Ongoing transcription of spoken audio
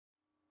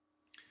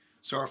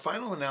So our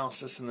final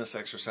analysis in this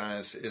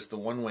exercise is the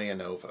one-way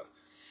ANOVA.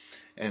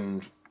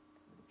 And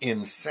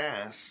in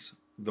SAS,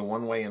 the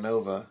one-way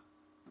ANOVA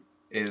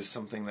is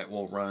something that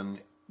will run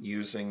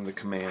using the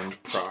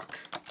command proc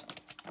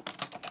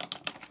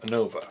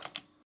ANOVA.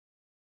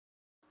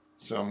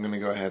 So I'm going to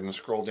go ahead and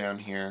scroll down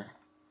here.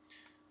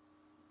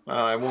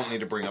 I won't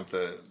need to bring up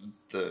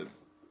the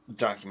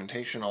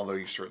documentation, although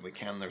you certainly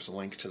can. There's a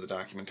link to the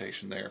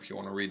documentation there if you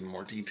want to read in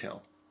more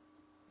detail.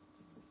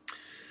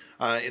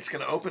 It's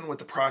going to open with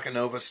the proc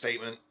ANOVA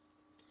statement.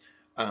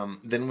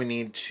 Then we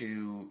need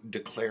to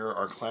declare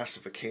our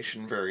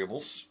classification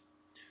variables.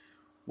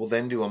 We'll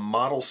then do a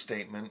model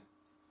statement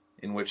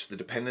in which the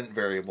dependent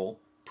variable,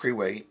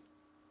 pre-weight,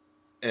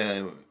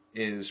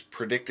 is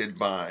predicted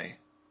by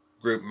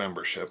group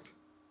membership.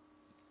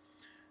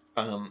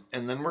 And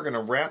then we're going to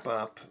wrap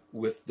up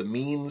with the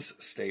means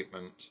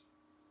statement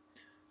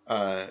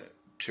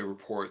to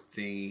report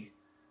the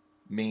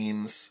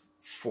means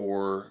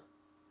for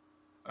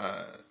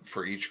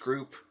each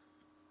group,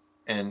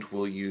 and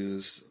we'll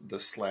use the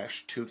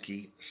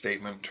 /Tukey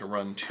statement to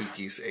run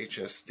Tukey's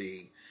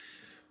HSD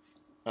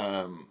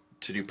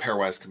to do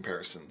pairwise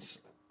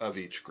comparisons of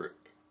each group.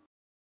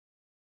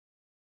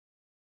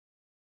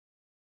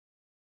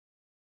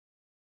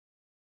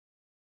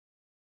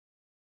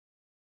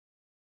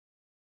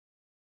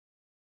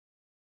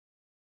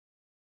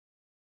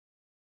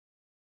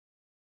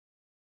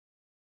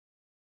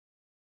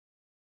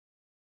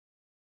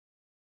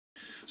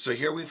 So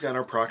here we've got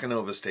our proc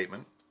ANOVA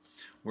statement.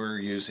 We're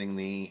using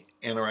the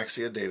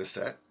anorexia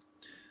dataset.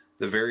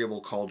 The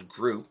variable called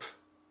group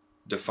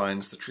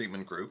defines the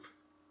treatment group.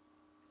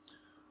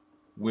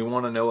 We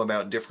want to know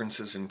about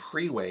differences in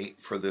pre-weight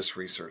for this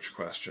research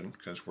question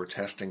because we're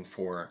testing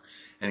for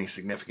any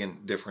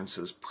significant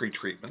differences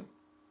pre-treatment.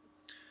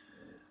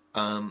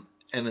 And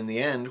in the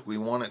end, we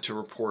want it to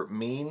report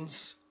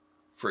means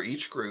for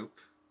each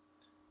group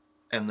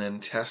and then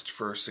test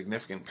for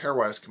significant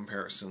pairwise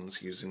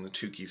comparisons using the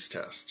Tukey's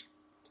test.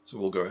 So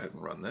we'll go ahead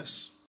and run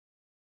this.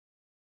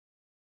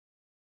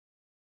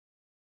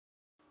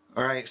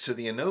 Alright, so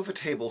the ANOVA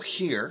table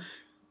here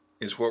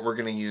is what we're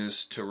going to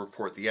use to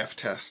report the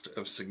F-test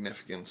of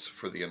significance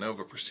for the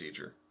ANOVA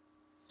procedure.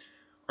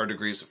 Our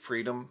degrees of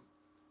freedom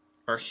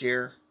are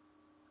here,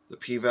 the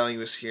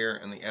p-value is here,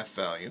 and the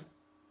f-value.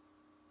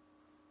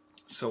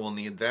 So we'll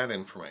need that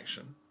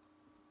information.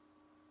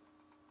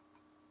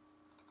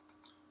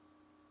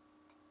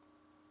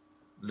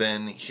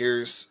 Then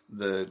here's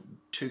the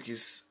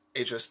Tukey's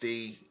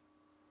HSD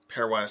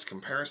pairwise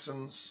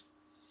comparisons,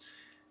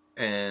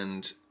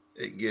 and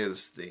it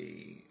gives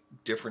the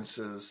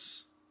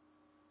differences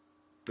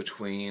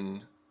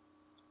between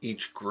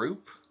each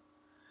group,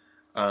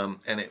 and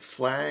it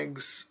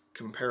flags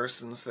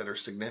comparisons that are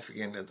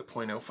significant at the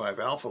 0.05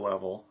 alpha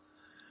level,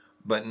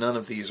 but none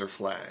of these are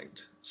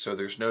flagged, so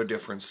there's no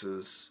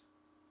differences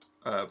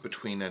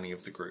between any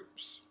of the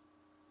groups.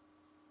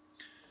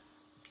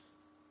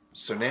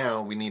 So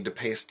now we need to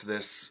paste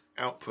this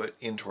output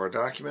into our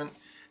document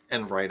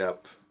and write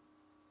up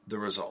the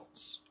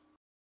results.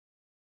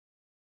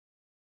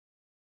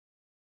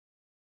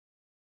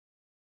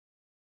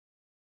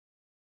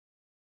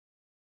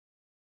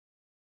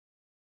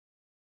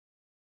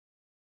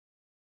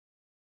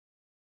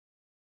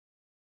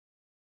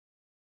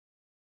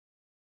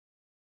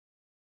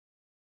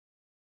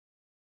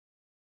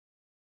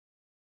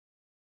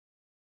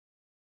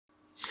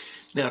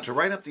 Now, to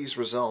write up these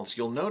results,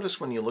 you'll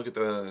notice when you look at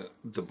the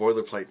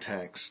boilerplate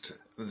text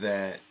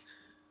that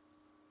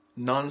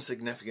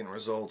non-significant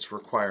results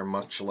require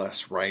much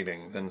less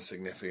writing than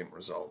significant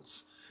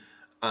results.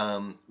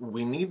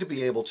 We need to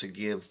be able to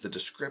give the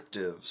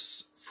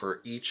descriptives for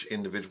each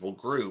individual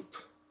group,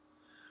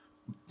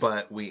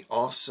 but we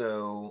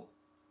also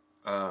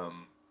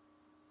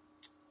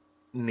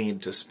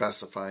need to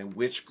specify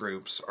which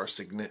groups are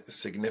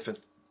significantly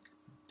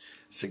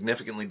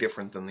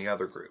different than the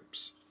other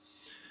groups.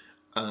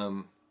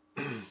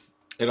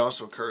 It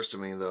also occurs to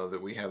me, though,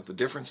 that we have the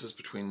differences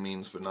between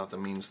means but not the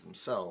means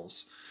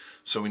themselves,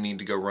 so we need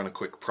to go run a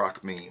quick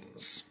proc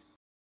means.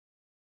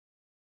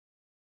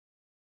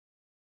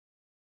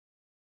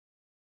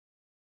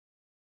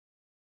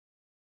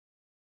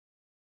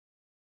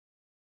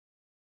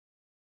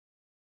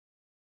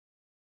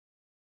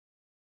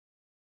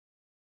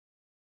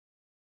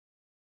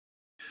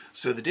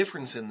 So the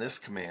difference in this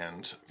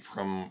command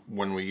from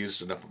when we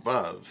used it up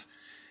above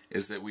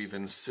is that we've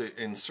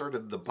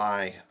inserted the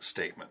by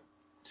statement.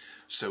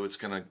 So it's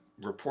going to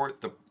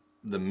report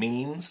the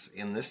means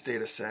in this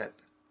data set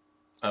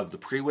of the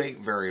pre-weight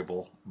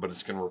variable, but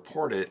it's going to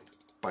report it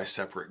by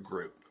separate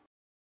group.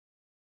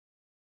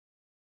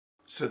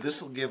 So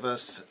this will give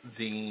us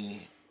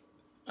the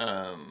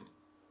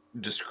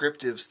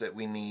descriptives that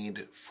we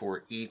need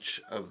for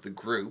each of the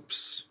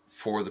groups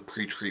for the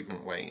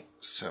pre-treatment weight.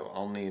 So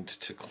I'll need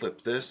to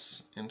clip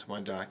this into my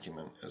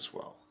document as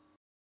well.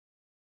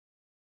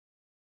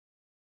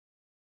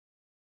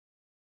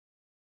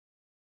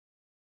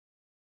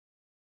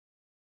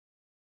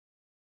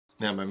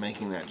 Now by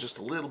making that just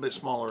a little bit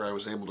smaller, I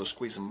was able to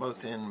squeeze them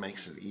both in,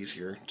 makes it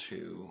easier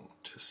to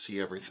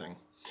see everything.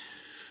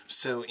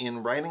 So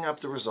in writing up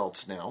the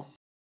results now,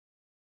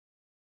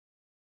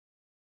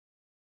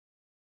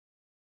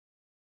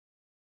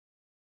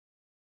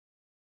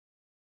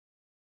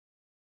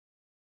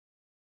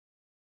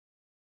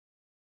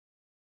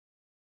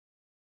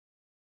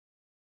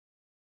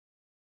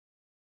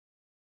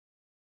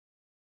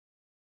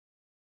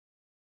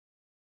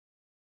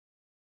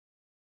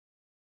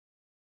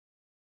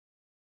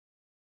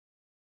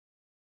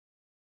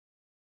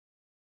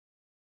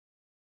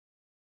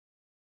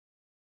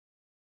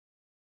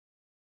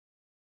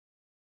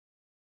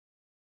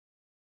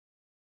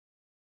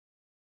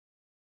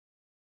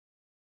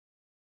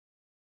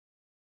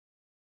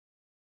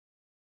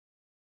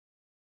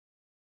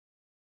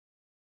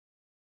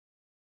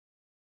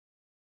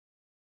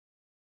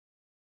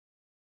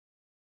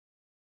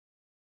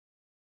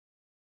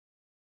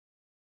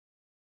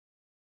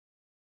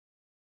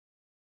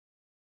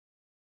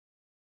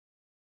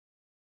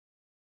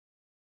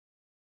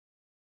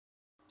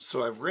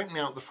 so I've written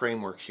out the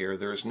framework here.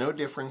 There is no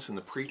difference in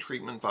the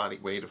pre-treatment body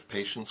weight of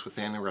patients with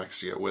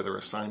anorexia, whether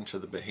assigned to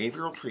the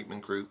behavioral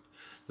treatment group,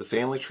 the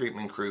family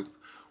treatment group,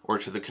 or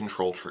to the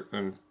control group.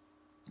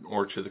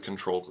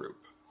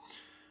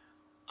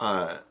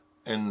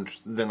 And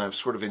then I've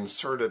sort of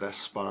inserted a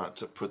spot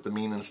to put the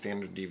mean and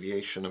standard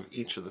deviation of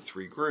each of the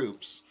three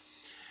groups,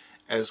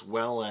 as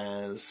well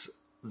as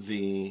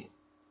the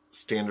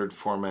standard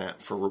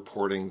format for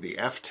reporting the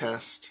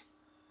F-test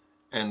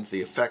and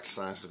the effect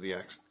size of the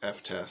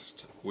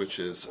F-test, which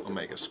is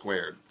omega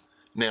squared.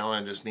 Now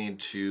I just need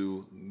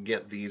to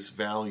get these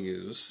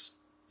values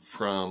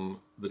from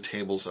the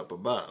tables up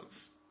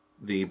above.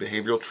 The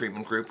behavioral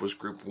treatment group was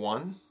group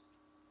 1,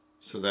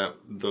 so that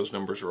those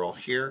numbers are all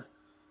here.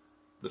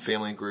 The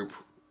family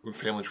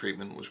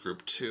treatment was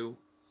group 2,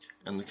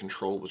 and the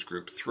control was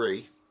group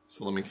 3.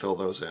 So let me fill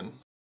those in.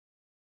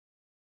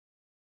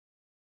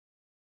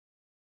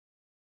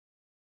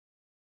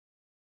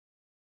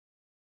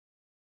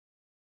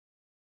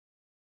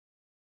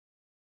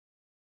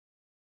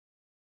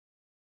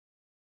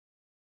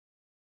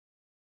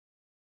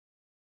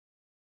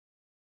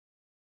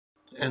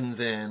 And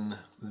then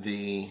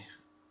the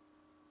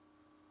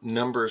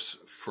numbers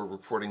for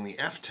reporting the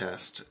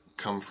F-test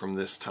come from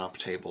this top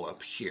table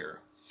up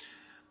here.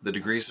 The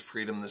degrees of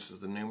freedom, this is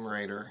the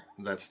numerator,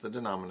 that's the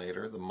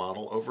denominator, the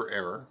model over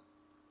error.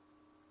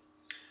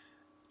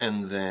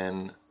 And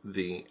then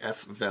the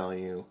F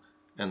value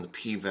and the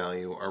P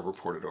value are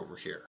reported over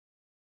here.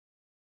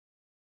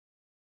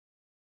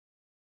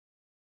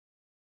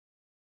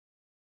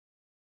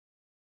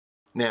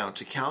 Now,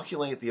 to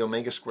calculate the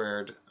omega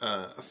squared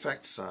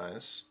effect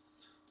size,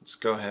 let's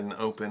go ahead and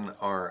open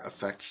our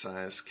effect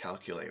size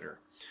calculator.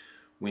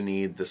 We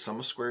need the sum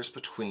of squares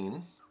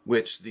between,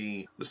 which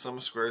the sum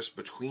of squares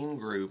between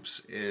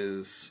groups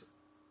is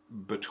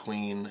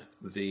between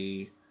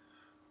the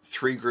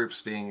three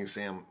groups being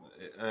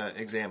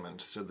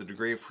examined. So the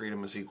degree of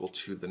freedom is equal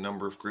to the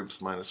number of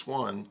groups minus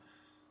 1,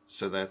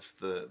 so that's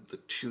the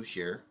 2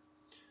 here.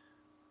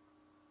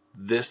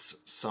 This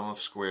sum of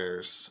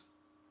squares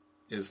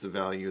is the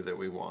value that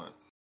we want.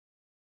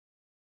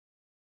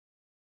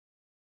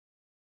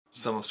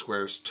 Sum of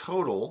squares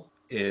total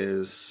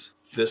is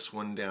this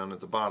one down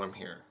at the bottom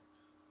here,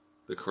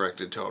 the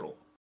corrected total.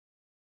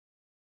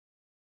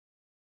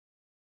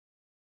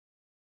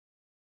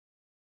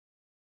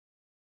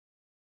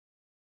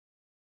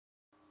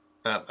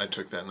 I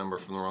took that number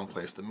from the wrong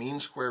place. The mean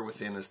square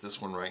within is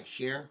this one right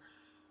here,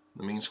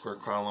 the mean square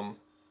column.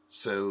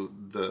 So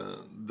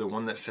the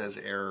one that says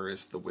error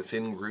is the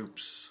within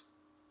groups.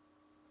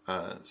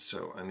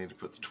 So I need to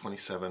put the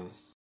 27.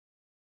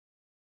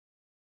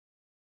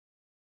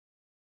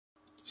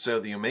 So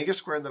the omega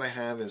squared that I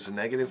have is a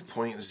negative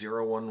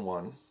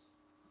 0.011.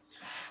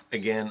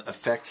 Again,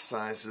 effect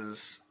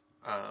sizes,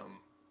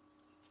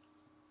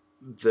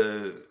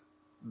 the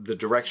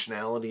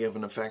directionality of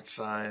an effect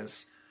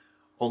size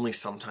only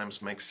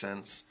sometimes makes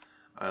sense.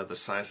 The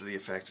size of the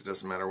effect, it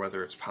doesn't matter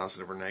whether it's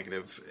positive or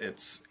negative,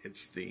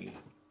 it's the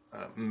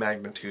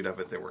magnitude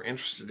of it that we're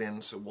interested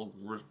in, so we'll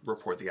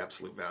report the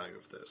absolute value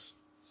of this.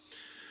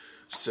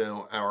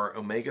 So our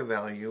omega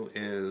value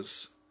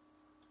is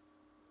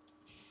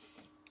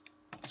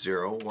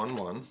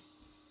 0.011,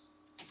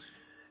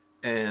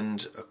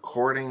 and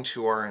according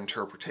to our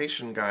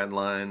interpretation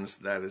guidelines,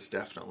 that is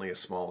definitely a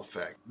small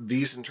effect.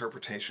 These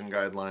interpretation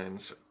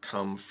guidelines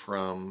come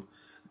from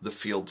the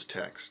Field's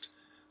text.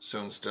 So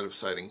instead of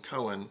citing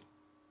Cohen,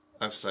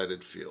 I've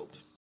cited Field.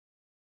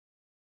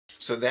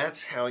 So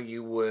that's how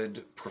you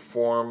would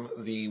perform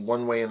the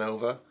one-way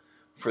ANOVA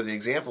for the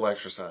example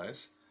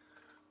exercise.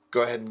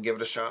 Go ahead and give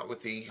it a shot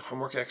with the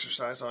homework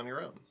exercise on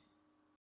your own.